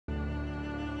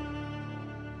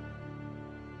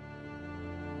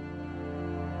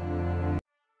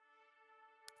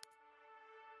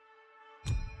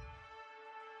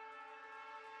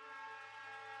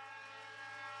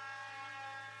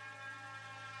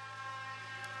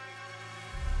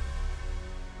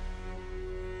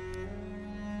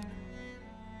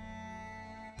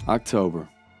October.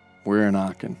 We're in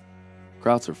Aachen.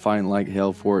 Krauts are fighting like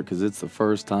hell for it because it's the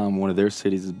first time one of their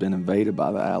cities has been invaded by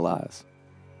the Allies.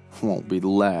 Won't be the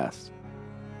last.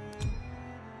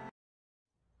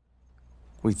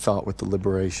 We thought with the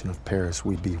liberation of Paris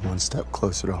we'd be one step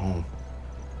closer to home.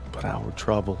 But our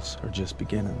troubles are just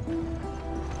beginning.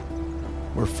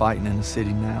 We're fighting in the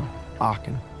city now,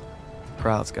 Aachen.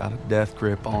 Krauts got a death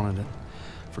grip on it, and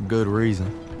for good reason.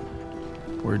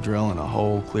 We're drilling a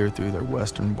hole clear through their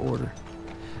western border.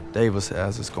 Davis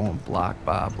has us going block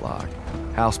by block,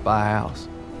 house by house.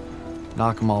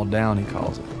 Knock them all down, he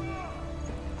calls it.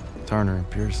 Turner and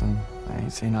Pearson, they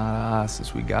ain't seen eye to eye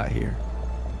since we got here.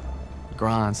 The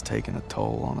grind's taking a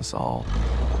toll on us all.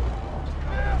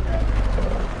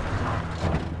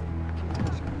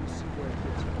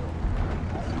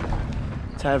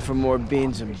 Time for more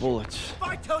beans and bullets. If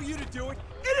I tell you to do it,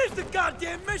 it is the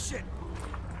goddamn mission!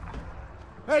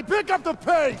 Hey, pick up the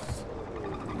pace!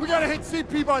 We gotta hit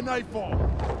CP by nightfall.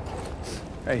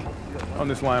 Hey, on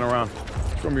this line around.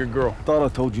 Show me your girl. Thought I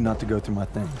told you not to go through my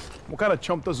things. What kind of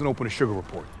chump doesn't open a sugar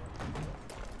report?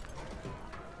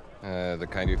 The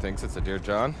kind who thinks it's a Dear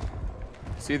John.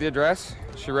 See the address?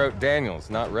 She wrote Daniels,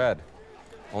 not Red.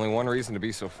 Only one reason to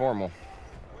be so formal.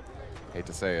 Hate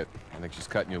to say it, I think she's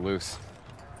cutting you loose.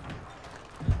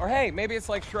 Or hey, maybe it's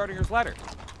like Schrodinger's letter.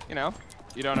 You know,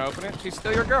 you don't open it, she's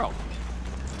still your girl.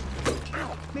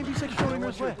 Maybe it's like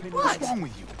Schrodinger's letter. What's wrong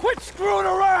with you? Quit screwing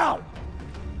around!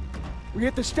 We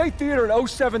hit the State Theater at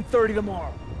 07:30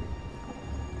 tomorrow.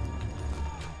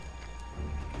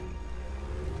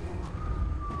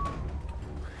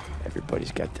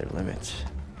 Everybody's got their limits.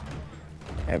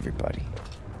 Everybody.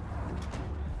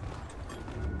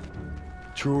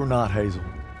 True or not, Hazel,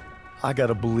 I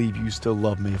gotta believe you still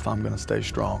love me if I'm gonna stay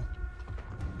strong.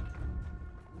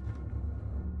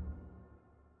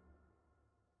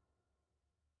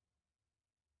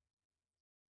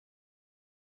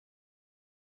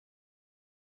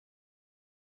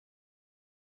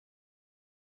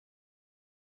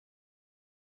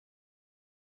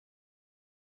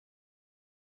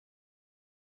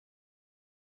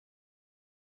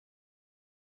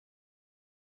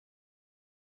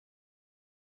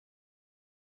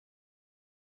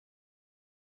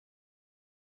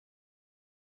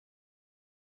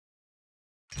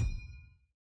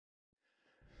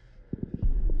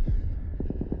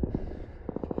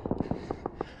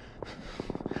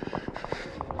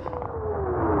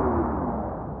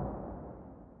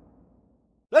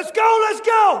 Let's go, let's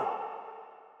go!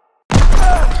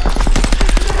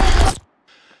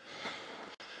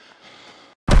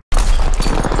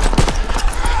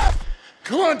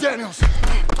 Come on, Daniels!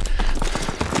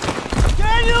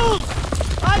 Daniels!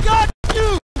 I got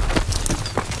you!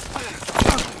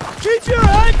 Keep your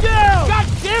head down! God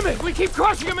damn it! We keep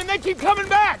crushing them and they keep coming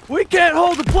back! We can't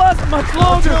hold the plasma much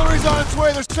longer! Artillery's on its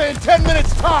way, they're saying 10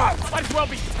 minutes time! Might as well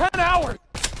be 10 hours!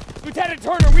 Lieutenant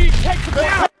Turner, we need to take them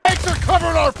down! Tanks are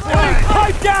covering our flank!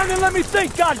 Pipe down and let me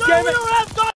think, goddammit! We don't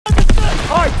have time to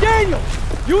think! Alright, Daniel!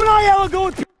 You and I will go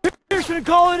with Pearson and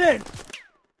call it in!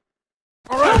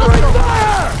 Alright, let's go!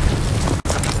 Fire!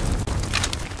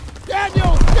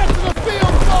 Daniel, get to the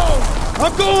field zone!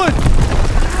 I'm going!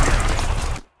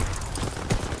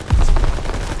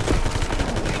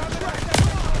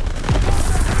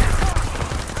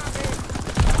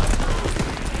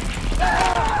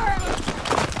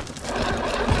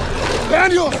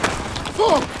 Daniel!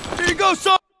 Oh. Here you go,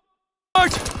 Sarge!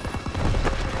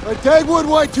 Dagwood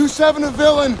White 27 to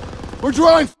Villain. We're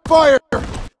drawing fire.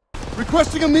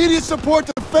 Requesting immediate support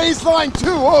to phase line 2,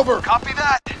 over. Copy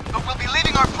that, but we'll be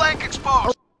leaving our flank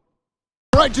exposed.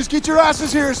 All right, just get your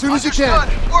asses here as soon as you can.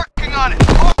 Understood. Working on it.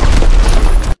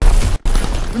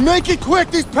 Make it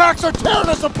quick, these packs are tearing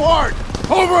us apart!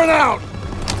 Over and out!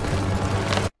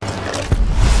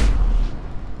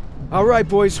 All right,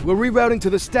 boys, we're rerouting to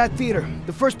the Stat Theater.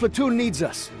 The first platoon needs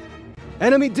us.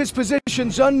 Enemy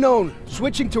dispositions unknown.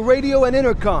 Switching to radio and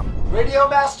intercom. Radio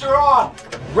master on!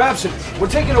 Rabson, we're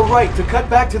taking a right to cut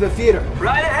back to the theater.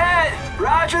 Right ahead!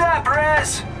 Roger that,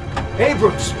 Perez!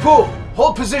 Abrams, pull.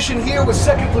 Hold position here with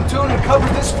 2nd platoon and cover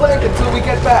this flank until we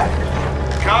get back.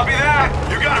 Copy that!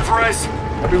 You got it, Perez!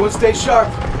 Everyone stay sharp.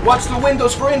 Watch the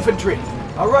windows for infantry.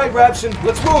 All right, Rabson,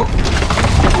 let's move.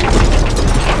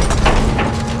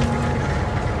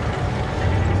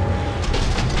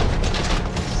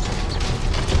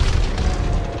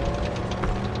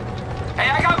 Hey,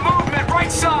 I got movement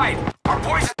right side! Our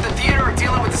boys at the theater are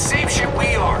dealing with the same shit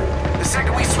we are. The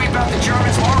second we sweep out the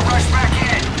Germans, we'll rush back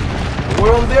in.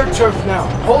 We're on their turf now.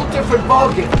 Whole different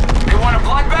ballgame. They want a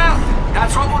bloodbath?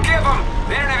 That's what we'll give them.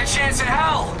 They don't have a chance in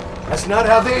hell. That's not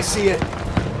how they see it.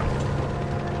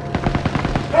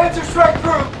 Panzer strike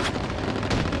through!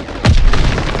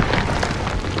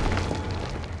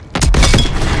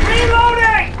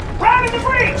 Reloading! Round in the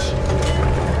breach!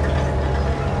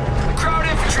 Crowd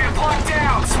infantry have blocked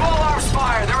down. Small arms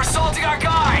fire. They're assaulting our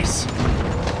guys.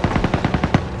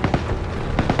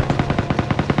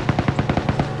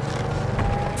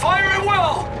 Fire at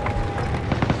will!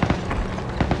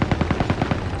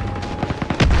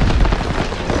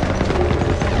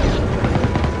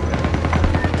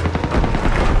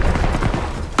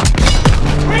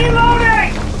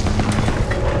 Reloading!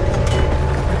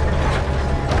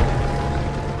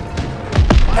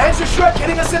 Panzer Shrek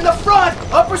hitting us in the front!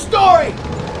 Upper story!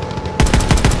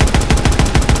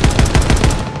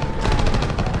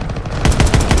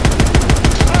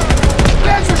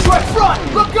 Panzer Shrek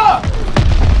front! Look up!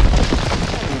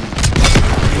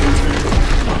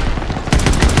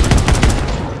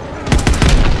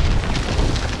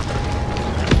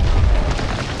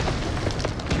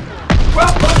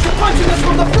 Ground bunch are punching us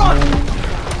from the front!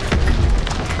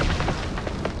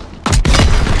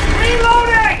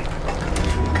 Reloading!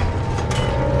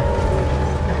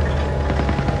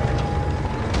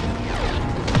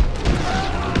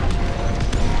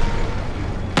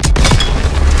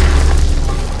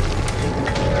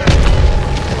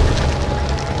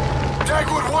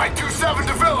 WWII 27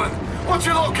 to Villain. What's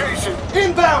your location?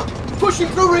 Inbound! Pushing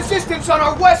through resistance on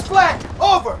our west flank!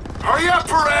 Over! Hurry up,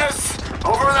 Perez!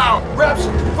 Over and out. Reps,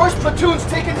 first platoon's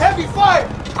taking heavy fire!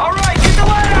 All right, get the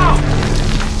lead out!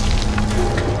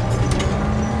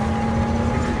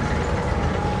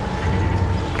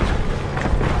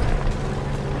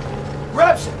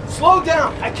 Reps, slow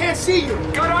down! I can't see you!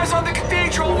 Got eyes on the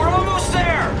cathedral. We're almost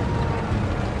there.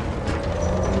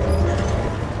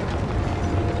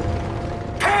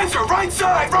 Panzer, right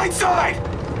side, right side!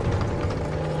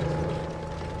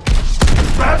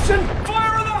 Rapson?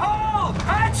 Fire in the hole!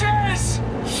 Hatches!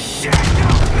 Shit! No!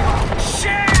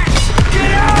 Shit!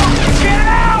 Get out! Get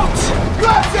out!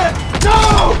 Rapson! No!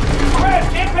 Red,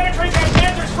 can't penetrate that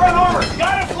Panther's front armor.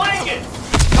 Gotta flank it.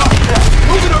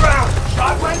 Moving around!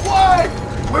 Shot went wide!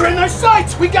 We're in their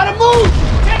sights! We gotta move!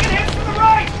 Taking hits from the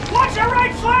right. Watch our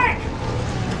right flank.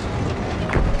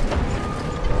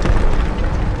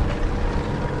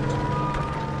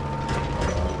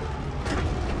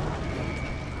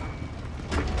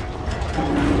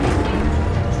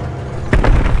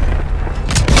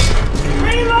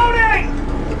 Reloading!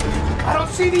 I don't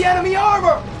see the enemy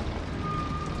armor!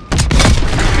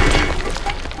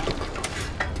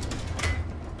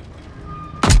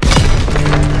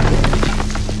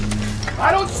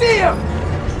 I don't see him!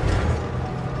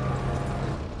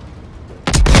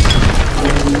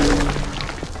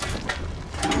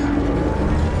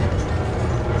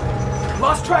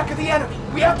 Lost track of the enemy.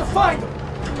 We have to find him.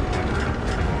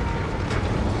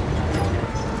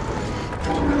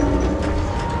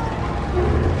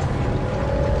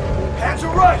 Hands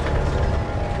are right.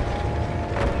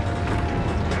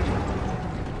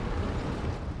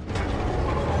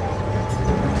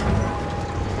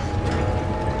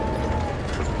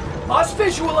 Lost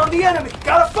visual on the enemy.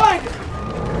 Gotta find him.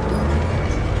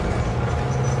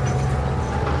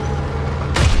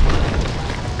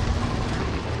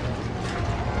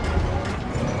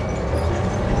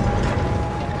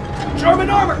 German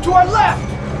armor to our left.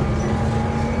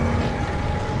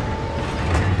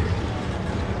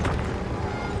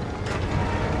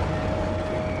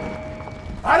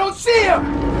 I don't see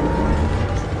him.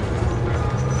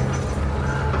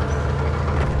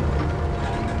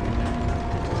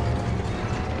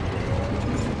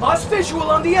 Lost visual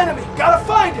on the enemy. Gotta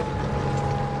find him.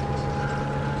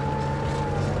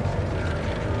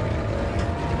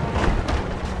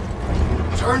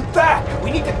 Turn back.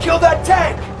 We need to kill that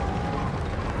tank.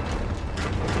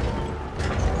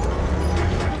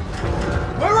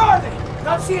 Where are they?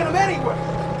 Not seeing them anywhere.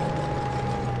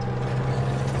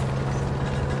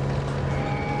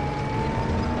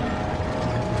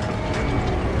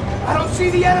 I don't see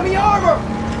the enemy armor.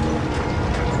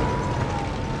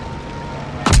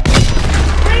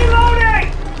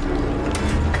 Reloading!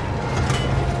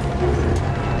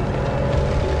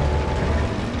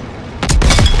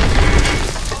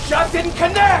 Shot didn't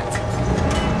connect.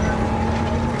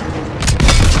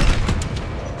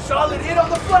 Solid hit on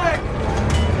the flank.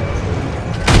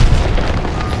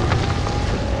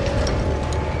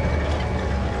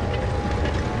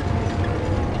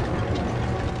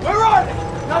 Where are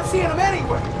they? Not seeing them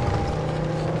anywhere.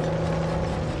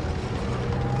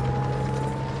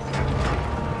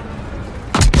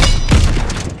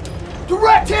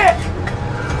 Direct hit!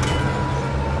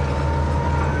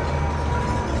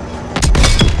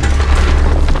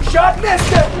 Shot missed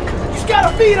him! He's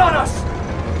got a bead on us!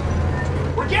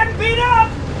 We're getting beat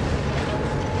up!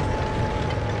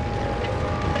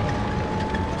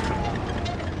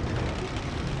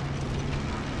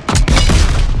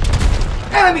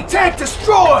 Enemy tank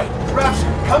destroyed!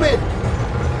 Rapson, come in!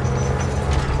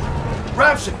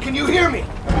 Rapson, can you hear me?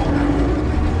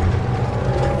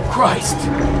 Christ!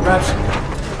 Rapson,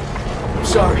 I'm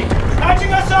sorry.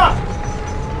 Patching us up!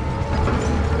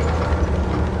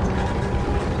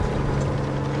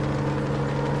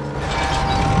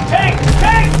 Tank!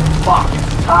 Tank! Fuck!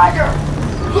 Tiger!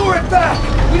 Lure it back!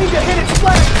 We need to hit its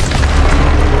flanks!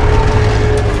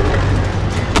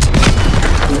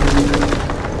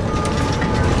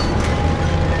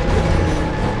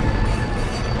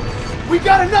 We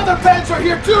got another Panzer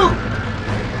here too!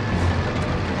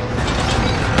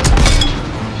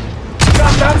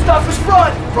 Got bounced off his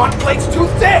front! Front plate's too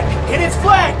thick! Hit its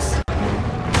flanks!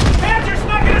 Panzer's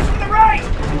snugging us from the right!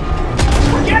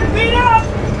 We're getting beat up!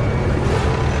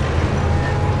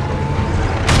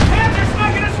 Panzer's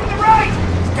snugging us from the right!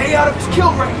 Stay out of his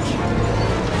kill range!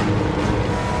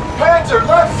 Panzer,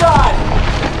 left side!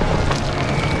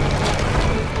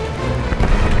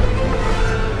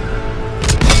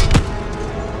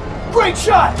 Great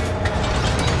shot!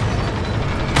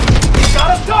 He's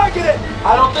got us targeted!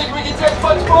 I don't think we can take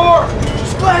much more!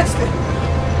 Just glanced it!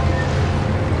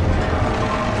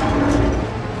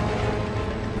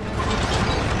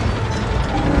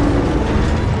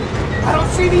 I don't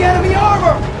see the enemy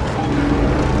armor!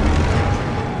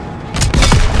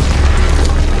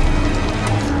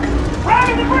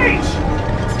 Rounding the breach!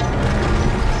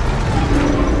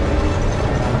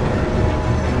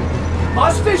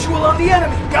 Lost visual on the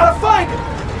enemy. Gotta find him.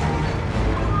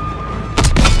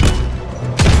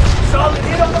 Solid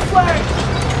hit on the flank.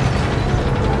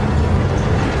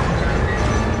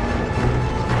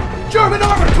 German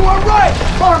armor to our right.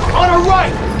 Armor on our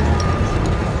right.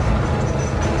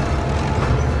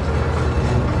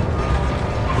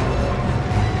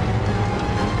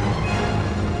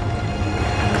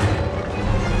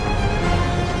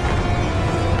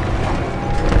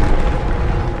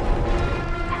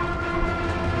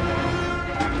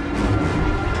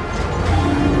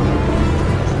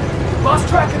 Lost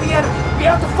track of the enemy. We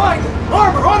have to find him.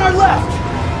 Armor on our left.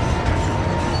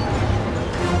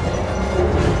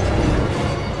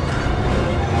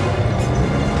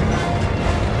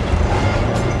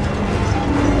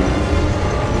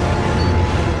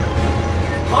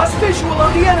 Lost visual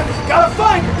on the enemy. Gotta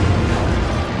find him.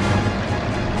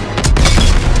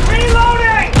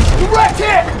 Reloading! Direct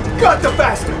hit. Got the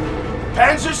bastard.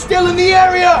 Panzer's still in the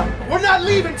area. We're not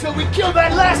leaving till we kill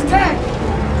that last tank.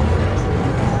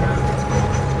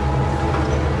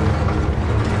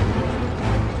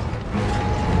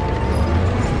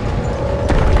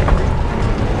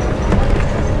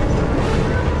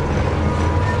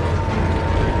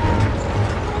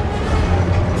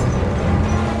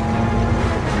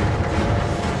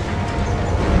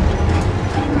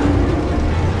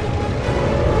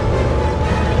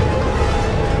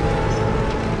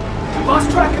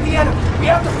 Lost track of the enemy. We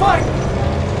have to find him.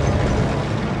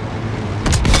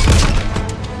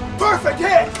 Perfect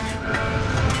hit!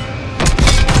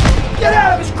 Get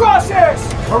out of his crosshairs!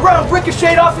 A round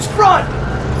ricocheted off his front!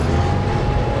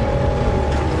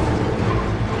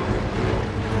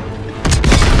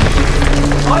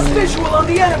 Lost visual on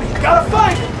the enemy. Gotta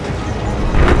find him.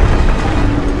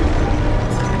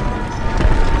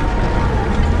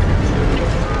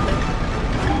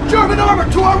 German armor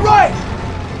to our right!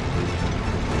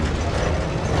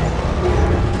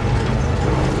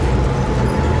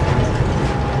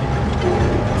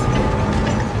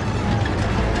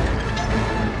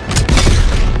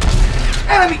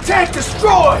 Enemy tank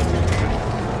destroyed!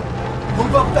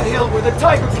 Move up the hill where the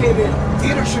Tiger came in.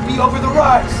 Theater should be over the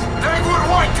rise. Dagwood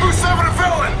White 27 to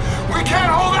Villain! We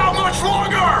can't hold out much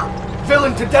longer!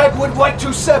 Villain to Dagwood White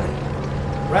 27.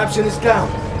 Rapson is down.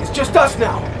 It's just us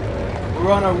now.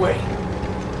 We're on our way.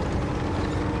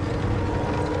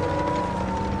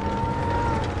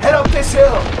 Head up this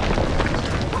hill.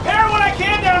 Repair what I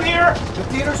can down here! The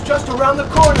theater's just around the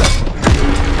corner.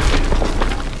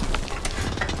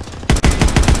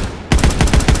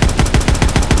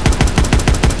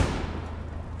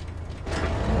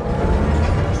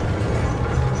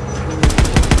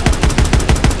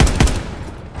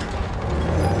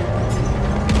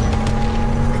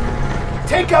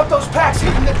 Take out those packs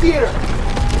hitting the theater!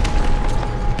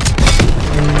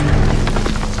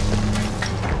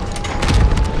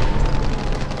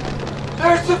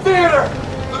 There's the theater!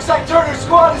 Looks like Turner's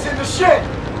squad is in the shit!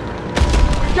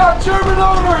 We got German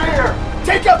armor here!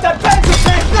 Take out that Panzer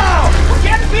tank now! We're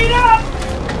getting beat up!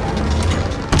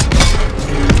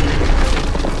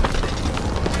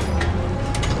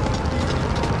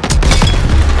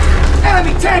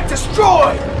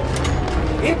 destroyed!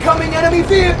 Incoming enemy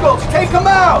vehicles! Take them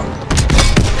out!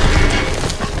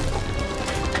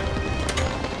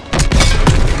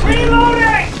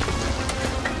 Reloading!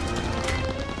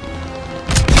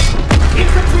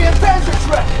 Infantry and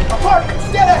Panzertruck!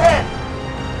 Apartments, dead ahead!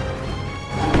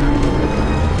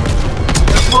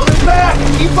 They're pulling back!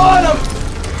 Keep on them!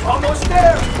 Almost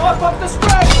there! Mop up the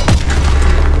straggle!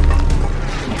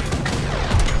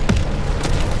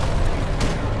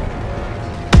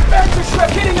 Panzertruck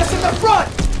hitting us in the front!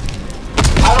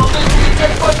 I don't think we can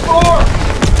take much more!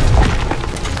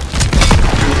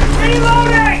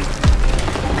 Reloading!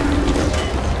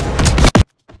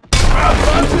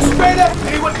 Just straight up!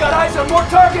 Anyone got eyes on more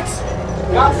targets?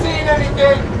 Not seeing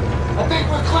anything. I think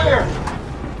we're clear.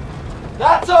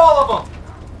 That's all of them.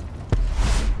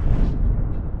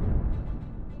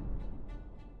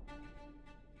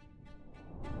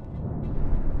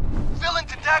 Villain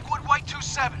to Dagwood White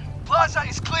 27. Plaza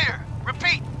is clear.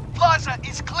 Repeat, Plaza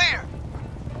is clear.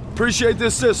 Appreciate the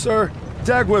assist, sir.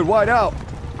 Dagwood, wide out.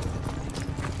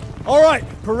 All right,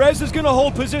 Perez is gonna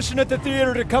hold position at the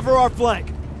theater to cover our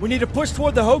flank. We need to push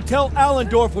toward the Hotel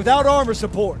Allendorf without armor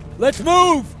support. Let's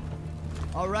move!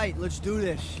 All right, let's do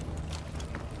this.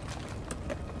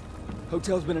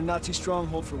 Hotel's been a Nazi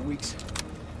stronghold for weeks.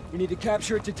 We need to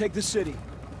capture it to take the city.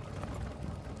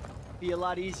 Be a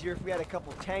lot easier if we had a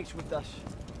couple tanks with us.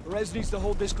 Perez needs to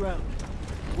hold this ground.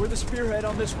 We're the spearhead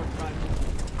on this one, Private.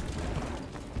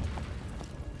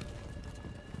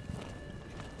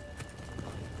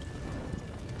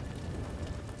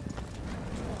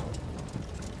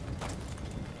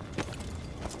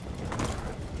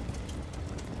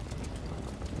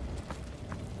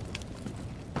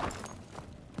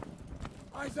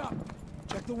 Eyes up!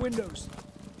 Check the windows.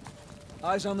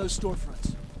 Eyes on those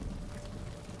storefronts.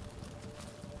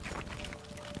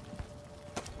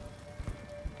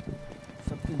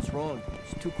 Something's wrong.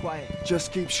 It's too quiet.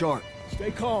 Just keep sharp. Stay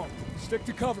calm. Stick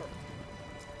to cover.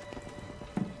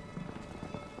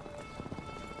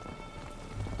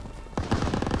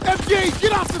 MG,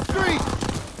 get off the street!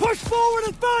 Push forward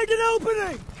and find an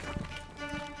opening!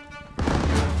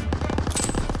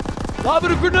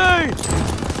 Lobbing a grenade!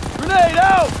 Grenade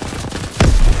out!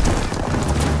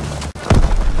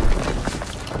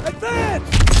 Advance!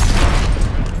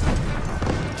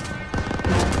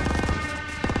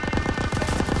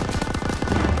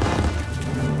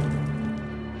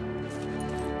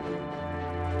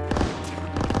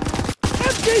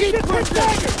 MG, get my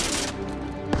dagger!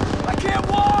 I can't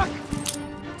walk!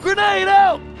 Grenade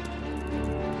out!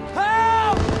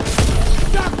 Help!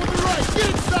 Stop with the right, get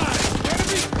inside!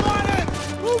 Enemy spotted!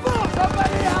 Move up!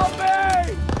 Somebody help me!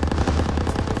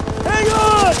 Hang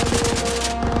on!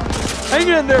 Hang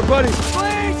in there, buddy!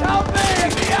 Please help me!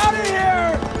 Get me out of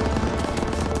here!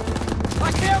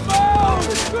 I can't move!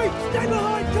 The street! Stay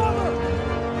behind cover!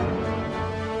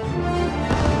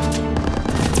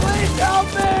 Please help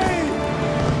me!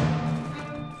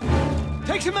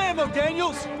 Take some ammo,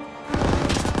 Daniels!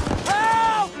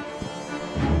 Help!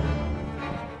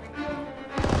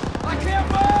 I can't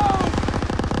move!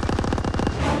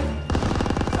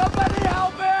 Somebody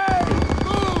help me!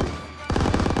 Move!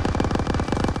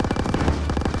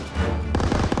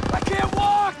 I can't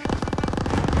walk!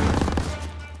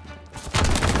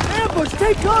 Ambush!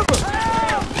 Take cover!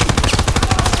 Help!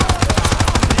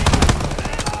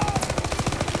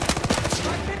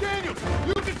 Daniels,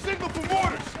 use the signal for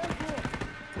mortars!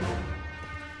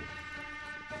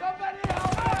 Somebody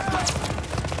help me!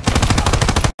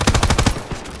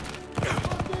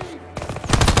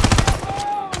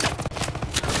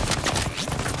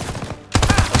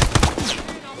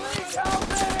 Please help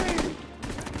me!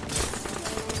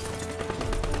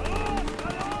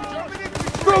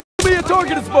 Throw me a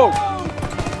target smoke!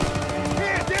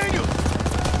 Here, Daniels!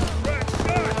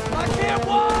 I can't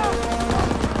walk!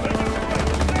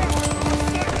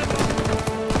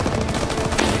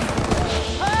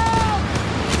 Help!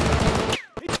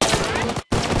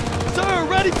 Sir,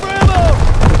 ready for ammo!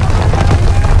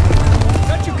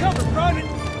 Got you covered, Private!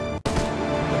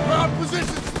 Ground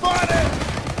position spotted!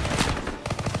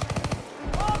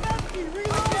 I'm empty!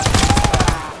 Reload!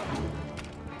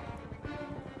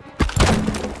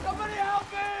 Somebody help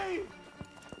me!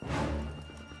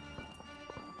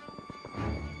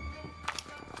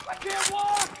 I can't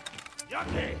walk!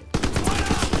 Yucky!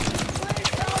 Please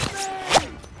help me!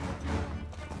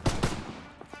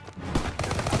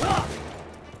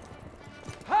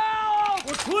 Help!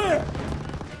 We're clear!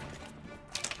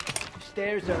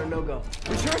 Stairs are a no-go.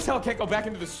 We sure as hell can't go back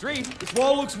into the street. This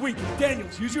wall looks weak.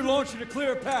 Daniels, use your launcher to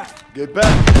clear a path. Get back!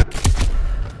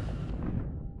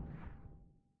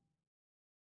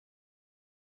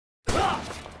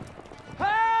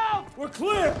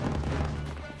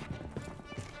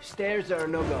 stairs are a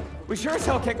no-go. We sure as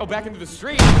hell can't go back into the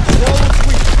street.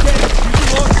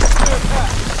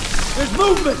 There's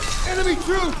movement! Enemy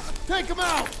troops! Take them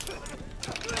out!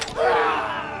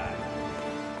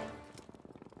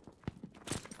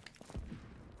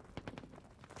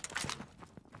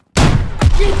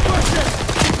 Keep pushing!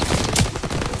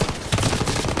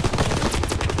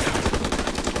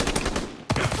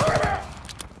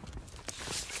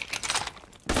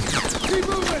 Keep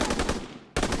moving!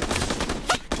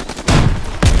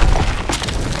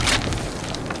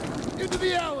 Into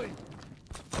the alley!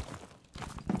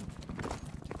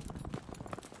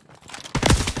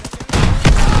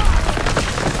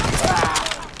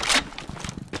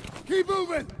 Keep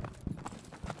moving!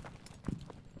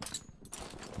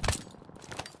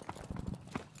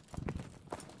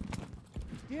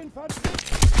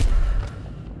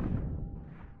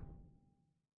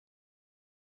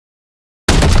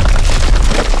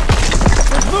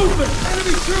 There's movement!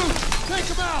 Enemy troops! Take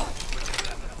them out!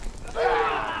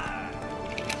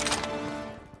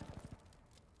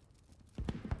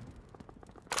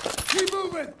 Keep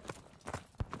moving!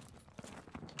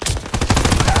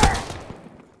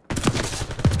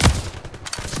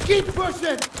 Keep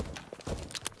pushing!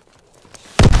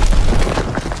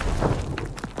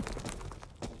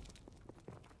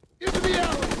 Into the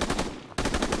alley!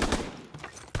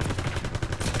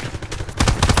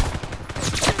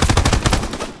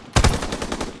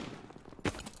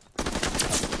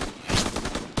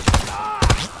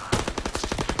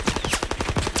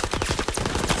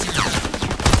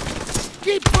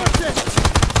 Keep pushing!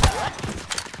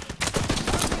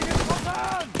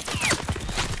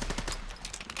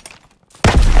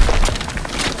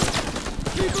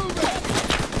 Keep moving!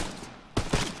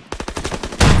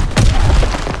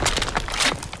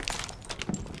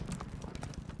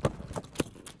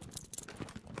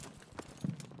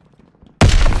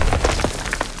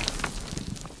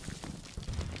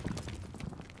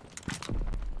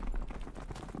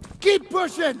 Keep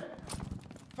pushing!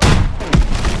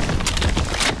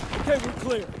 Okay, we're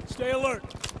clear. Stay alert.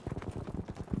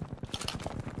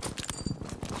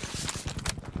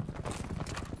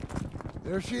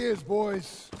 There she is,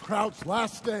 boys. Kraut's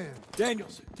last stand.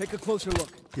 Daniels, take a closer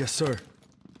look. Yes, sir.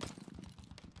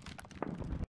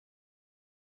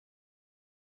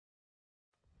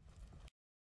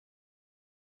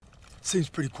 Seems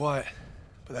pretty quiet,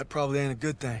 but that probably ain't a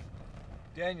good thing.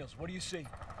 Daniels, what do you see?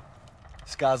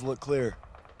 Skies look clear.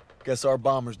 Guess our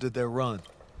bombers did their run.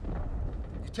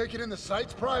 You taking in the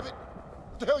sights, Private?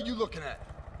 What the hell are you looking at?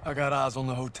 I got eyes on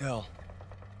the hotel.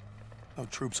 No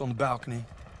troops on the balcony.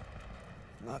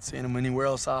 Not seeing them anywhere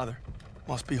else either.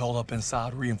 Must be holed up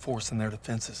inside, reinforcing their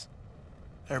defenses.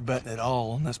 They're betting it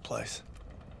all on this place.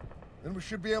 Then we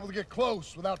should be able to get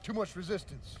close without too much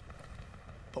resistance.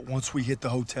 But once we hit the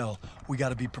hotel, we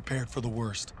gotta be prepared for the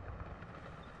worst.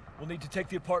 We'll need to take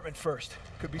the apartment first.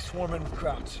 Could be swarming with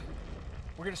Krauts.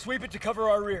 We're gonna sweep it to cover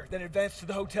our rear, then advance to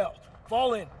the hotel.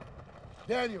 Fall in.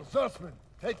 Daniel, Zussman,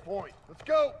 take point. Let's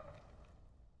go!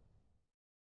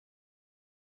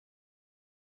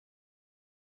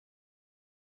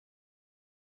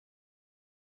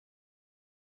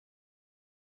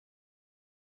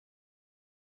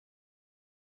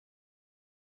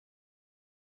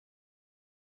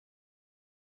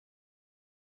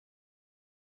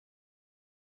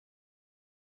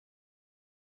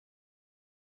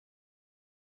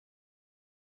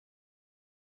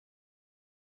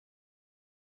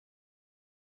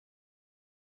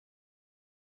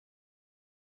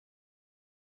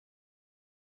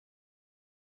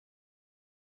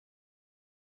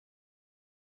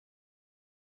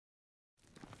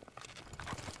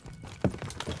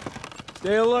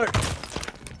 Stay alert.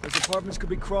 Those apartments could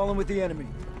be crawling with the enemy.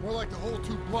 More like the whole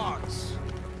 2 blocks.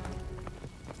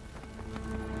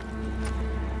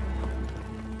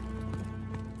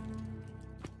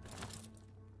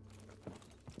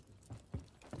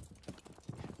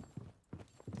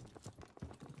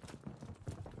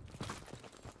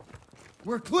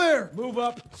 We're clear! Move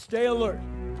up, stay alert.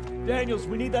 Daniels,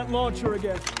 we need that launcher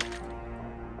again.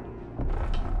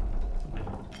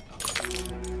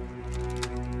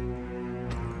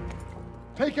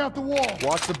 Take out the wall!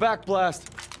 Watch the back blast.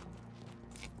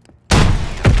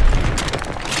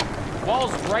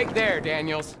 Wall's right there,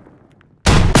 Daniels.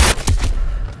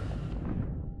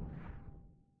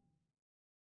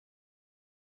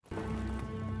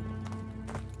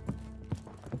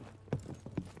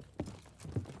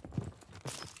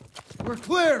 We're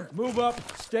clear! Move up,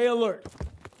 stay alert.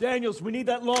 Daniels, we need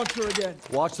that launcher again.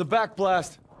 Watch the back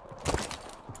blast.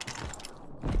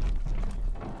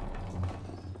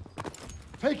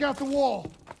 Take out the wall!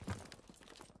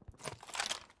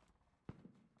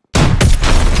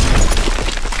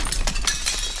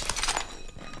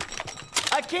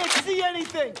 can't see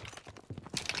anything!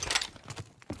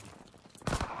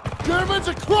 Germans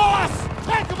across!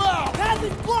 Take them out!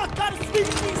 Hadley's blocked! Gotta sweep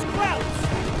these crowds!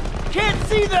 Can't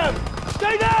see them!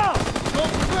 Stay down! Go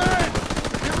clear it!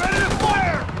 Get ready to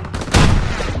fire!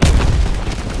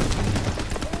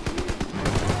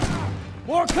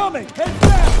 More coming! Head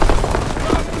back!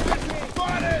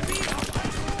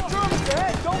 Germans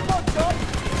ahead! Don't bunch up!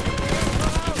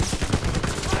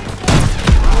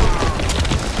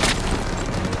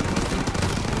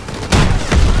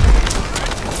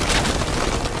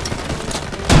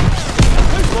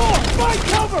 There's more! Find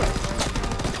cover!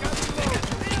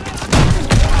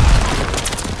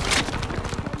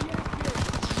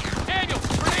 Daniels,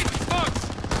 grenades and smokes!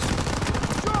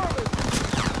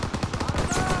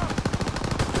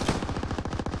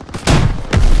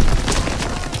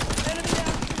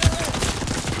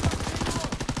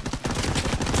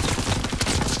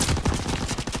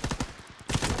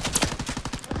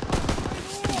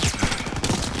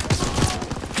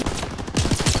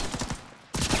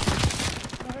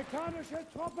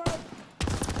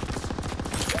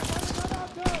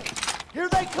 Here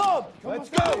they come! Let's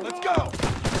go! Let's go!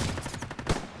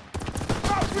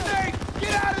 Drop grenade!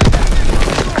 Get out of there!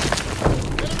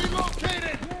 Enemy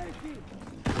located!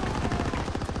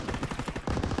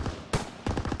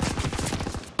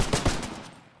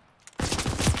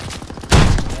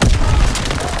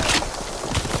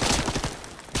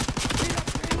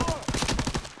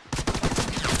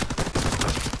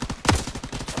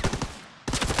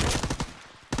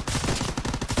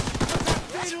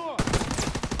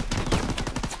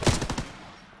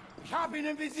 Ich hab ihn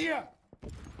im Visier!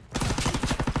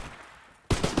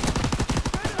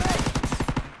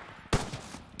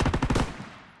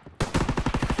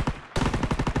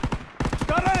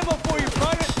 Got ammo for you,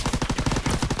 Private!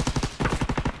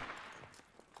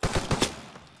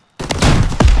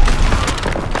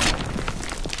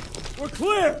 We're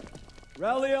clear!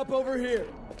 Rally up over here.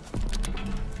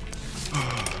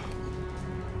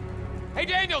 Hey,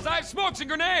 Daniels, I have smokes and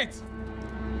grenades!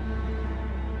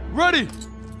 Ready!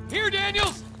 Here,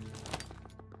 Daniels!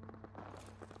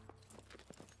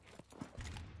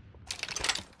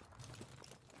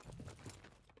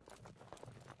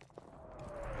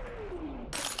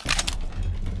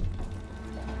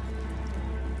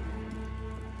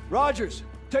 Rogers,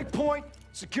 take point.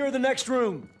 Secure the next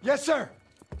room. Yes, sir!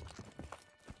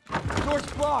 Door's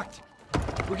blocked.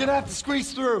 We're gonna have to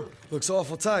squeeze through. Looks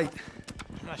awful tight.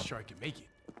 I'm not sure I can make it.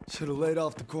 Should have laid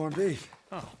off the corned beef.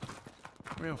 Oh,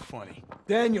 real funny.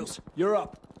 Daniels, you're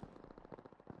up.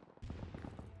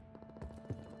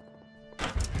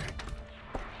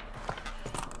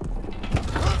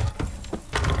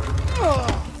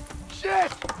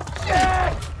 Shit!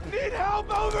 Shit! Need help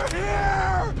over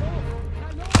here!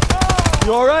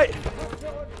 You all right?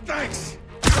 Thanks!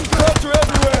 Cops are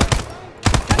everywhere.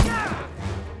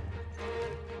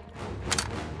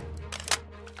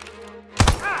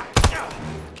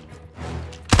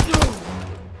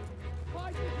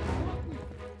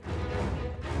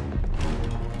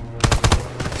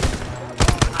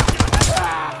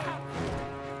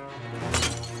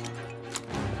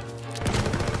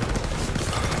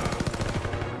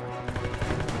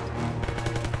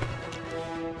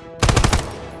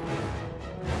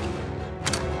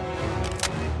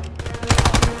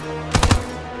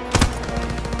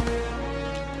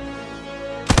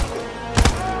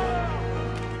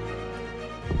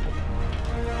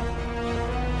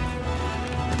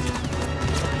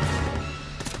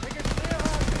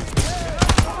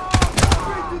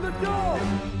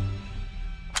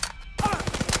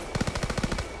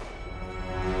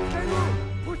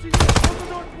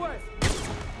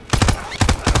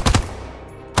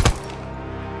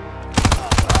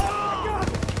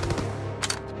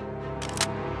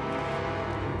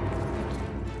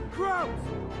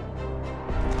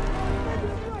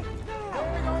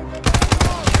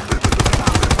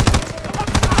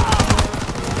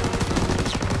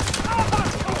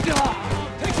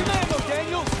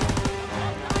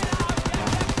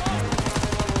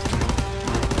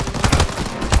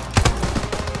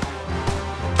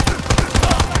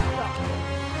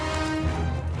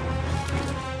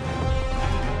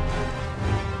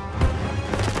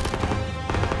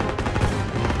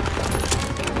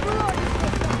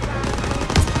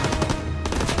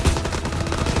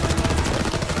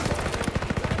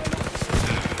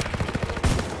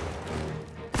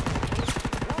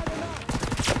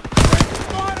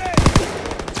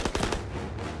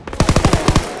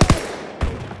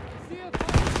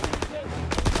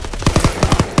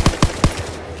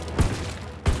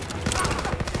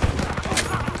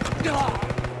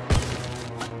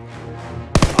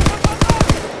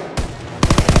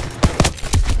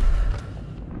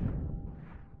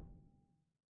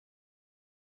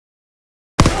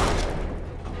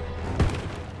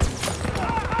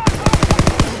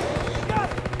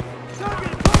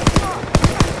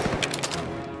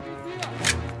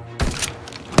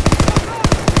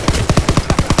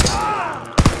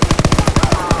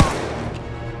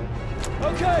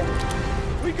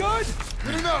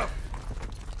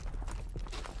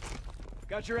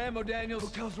 Got your ammo, Daniels.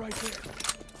 Hotel's right there.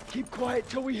 Keep quiet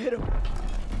till we hit him.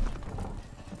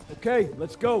 Okay,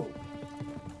 let's go.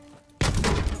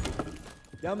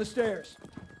 Down the stairs.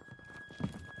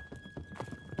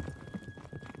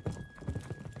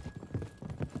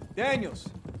 Daniels,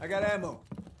 I got ammo.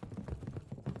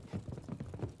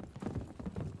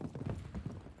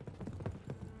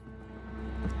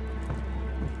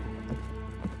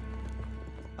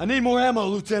 I need more ammo,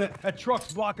 Lieutenant. That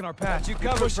truck's blocking our path. You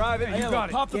cover, Private. Hey, you got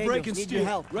it. Pop the brake and need steer. your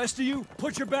help. Rest of you,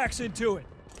 put your backs into it.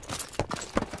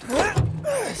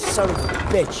 Son of a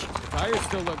bitch. Tires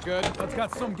still look good. Let's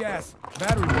got some gas.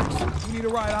 Battery works. We need a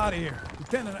ride out of here.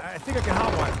 Lieutenant, I think I can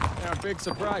hotwire. Yeah, big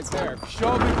surprise there.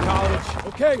 Show me, college.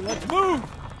 Okay, let's move.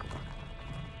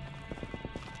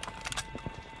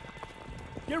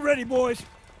 Get ready, boys.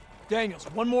 Daniels,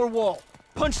 one more wall.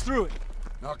 Punch through it.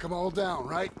 Knock them all down,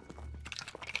 right?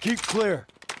 Keep clear.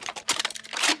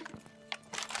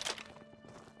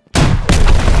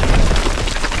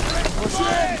 Push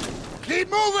in! Keep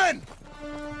moving!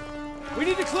 We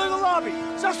need to clear the lobby.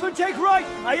 Sussman, take right.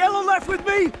 Ayala left with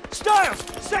me. Stiles,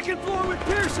 second floor with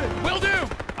Pearson. Will do!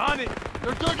 On it.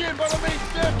 They're dug in by the main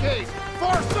staircase!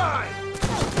 Far side!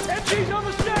 MG's on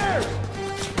the stairs.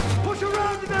 Push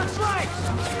around to their flanks.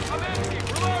 I'm empty.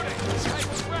 Reloading.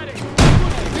 Rifles ready.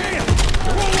 Damn!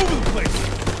 They're all over the place.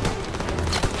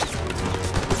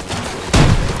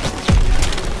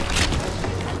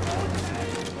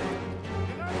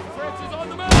 Fritz is on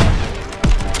the move!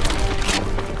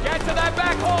 Get to that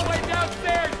back hallway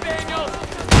downstairs, Daniels!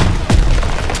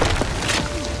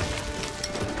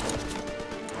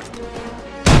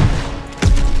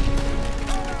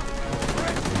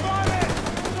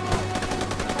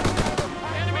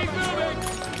 Enemies moving!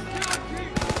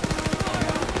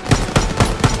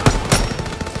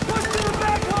 Push to the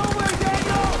back hallway,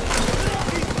 Daniel.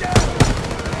 He's down.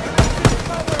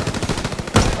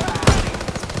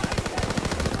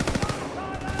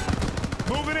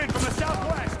 Moving in from the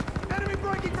southwest. Enemy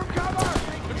breaking from cover.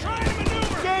 They're trying to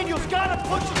maneuver! Daniel's gotta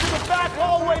push it to the back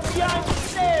hallway behind the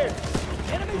stairs.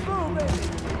 Enemy's moving.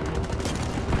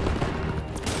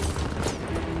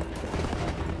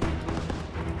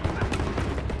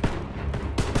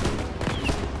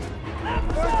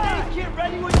 First aid kit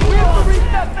ready when you have to reach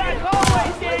that back hallway,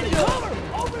 Daniel. Cover.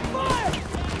 Open fire.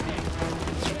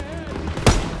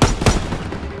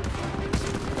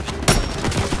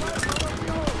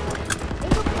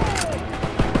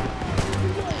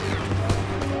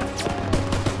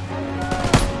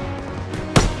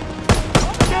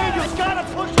 Daniel's gotta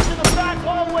push it to the back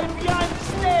hallway behind the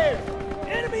stairs.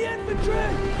 Enemy infantry.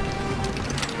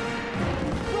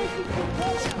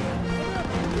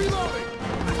 Reloading!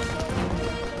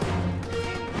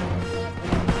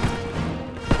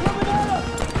 Coming at us.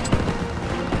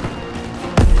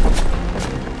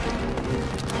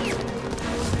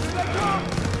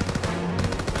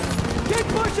 Keep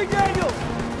pushing, Daniel.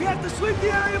 We have to sweep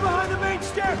the area behind the main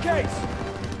staircase.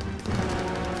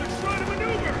 They're trying to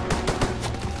maneuver.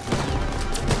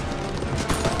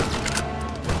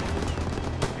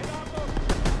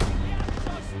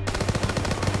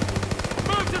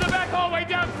 Move to the back hallway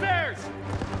downstairs!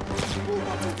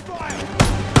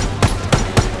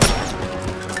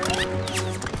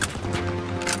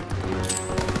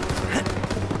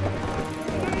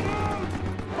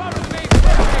 Follow the main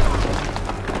staircase!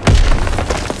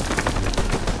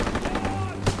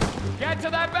 Get to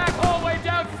that back hallway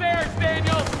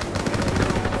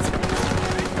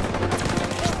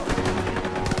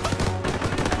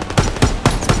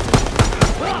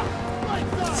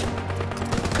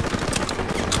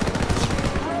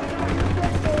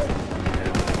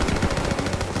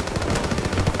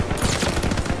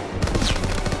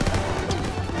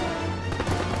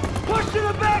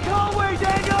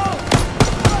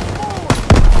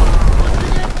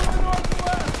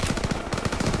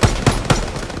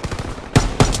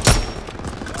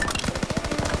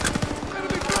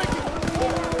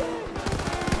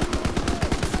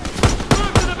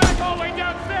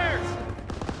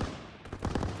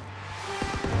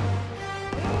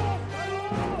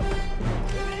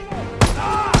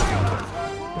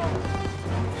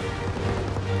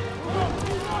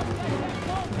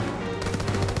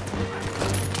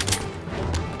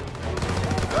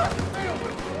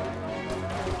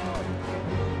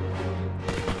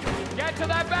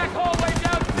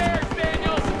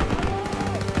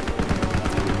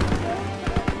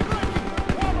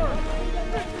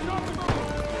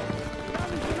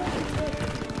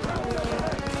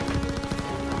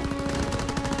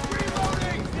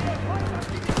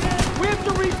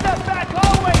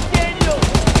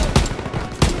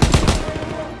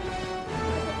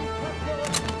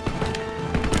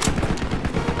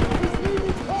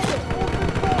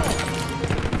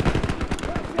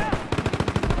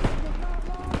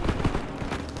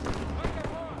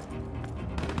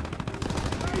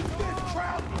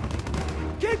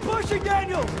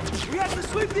We have to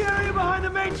sweep the area behind the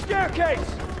main staircase!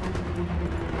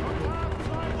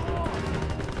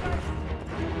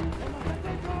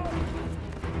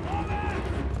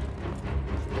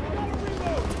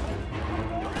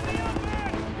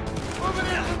 Moving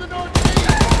in from the northeast!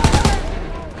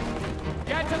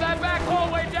 Get to that back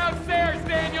hallway downstairs,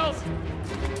 Daniels!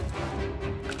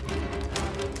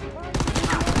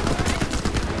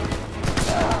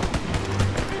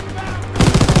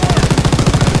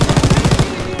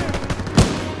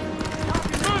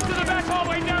 Move to the back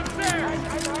hallway downstairs!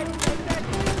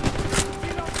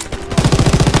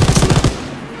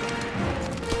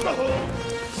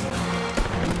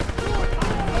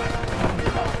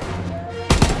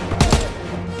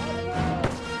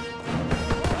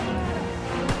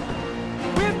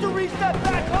 We have to reach that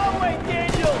back hallway,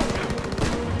 Daniel!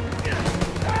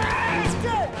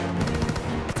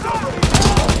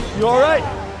 You all right?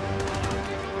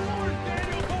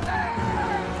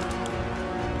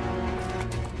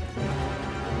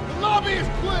 The lobby is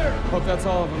clear! Hope that's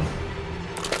all of them.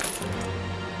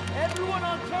 Everyone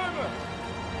on timer!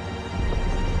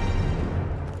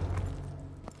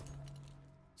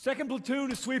 Second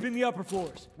platoon is sweeping the upper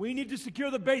floors. We need to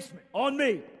secure the basement. On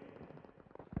me!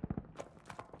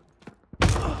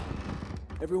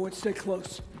 Everyone stay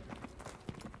close.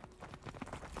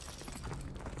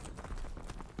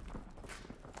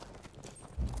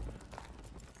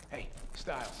 Hey,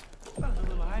 Styles. Found a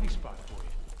little hiding spot for you.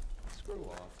 Screw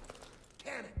off.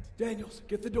 Can it? Daniels,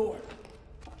 get the door.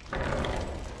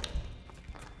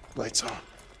 Lights on.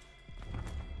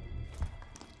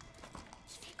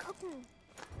 Ich will gucken.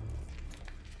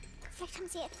 Vielleicht haben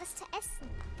sie etwas zu essen.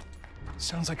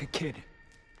 Sounds like a kid.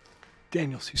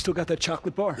 Daniels, you still got that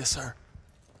chocolate bar? Yes, sir.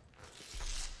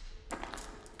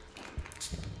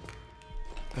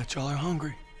 Bet y'all are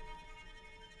hungry.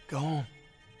 Go home.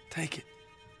 Take it.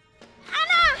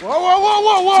 Whoa, whoa, whoa,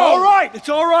 whoa, whoa! It's all right! It's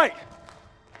all right!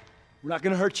 We're not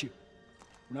gonna hurt you.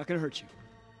 We're not gonna hurt you.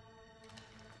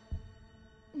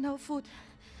 No food.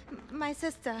 My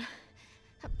sister.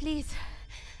 Please.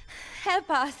 Help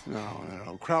us.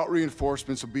 No. Kraut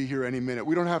reinforcements will be here any minute.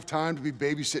 We don't have time to be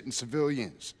babysitting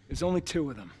civilians. There's only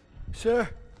 2 of them. Sir,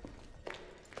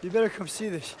 you better come see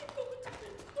this.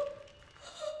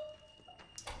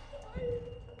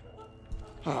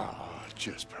 Ah,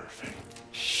 just perfect.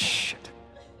 Shit.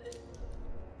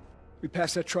 We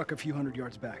passed that truck a few hundred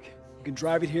yards back. You can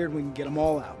drive it here and we can get them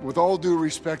all out. With all due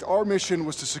respect, our mission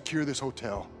was to secure this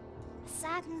hotel.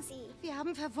 Sagen Sie. Wir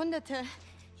haben Verwundete.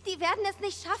 Die werden es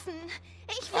nicht schaffen.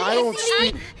 Ich I don't will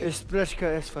see... Ich spreche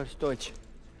etwas Deutsch.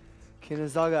 Keine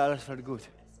Sorge, alles wird gut.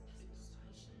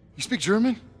 You speak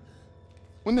German?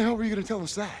 When the hell were you gonna tell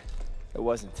us that? It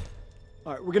wasn't.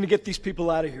 All right, we're gonna get these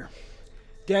people out of here.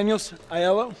 Daniels,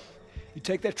 Aiello, you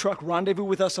take that truck, rendezvous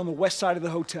with us on the west side of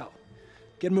the hotel.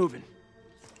 Get moving.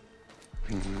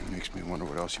 Makes me wonder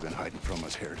what else you've been hiding from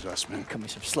us, Herr Zussman. Cut me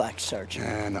some slack, Sergeant.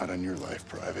 Nah, not on your life,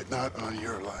 Private. Not on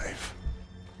your life.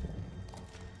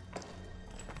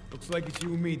 Looks like it's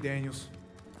you and me, Daniels.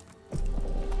 I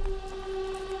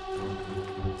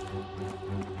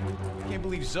can't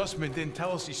believe Zussman didn't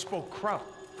tell us he spoke Kraut.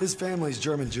 His family's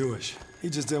German-Jewish. He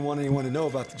just didn't want anyone to know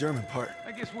about the German part.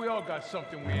 I guess we all got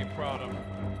something we ain't proud of.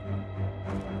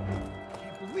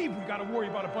 Can't believe we gotta worry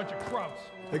about a bunch of Krauts.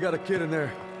 They got a kid in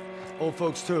there. Old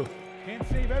folks, too. Can't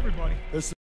save everybody. There's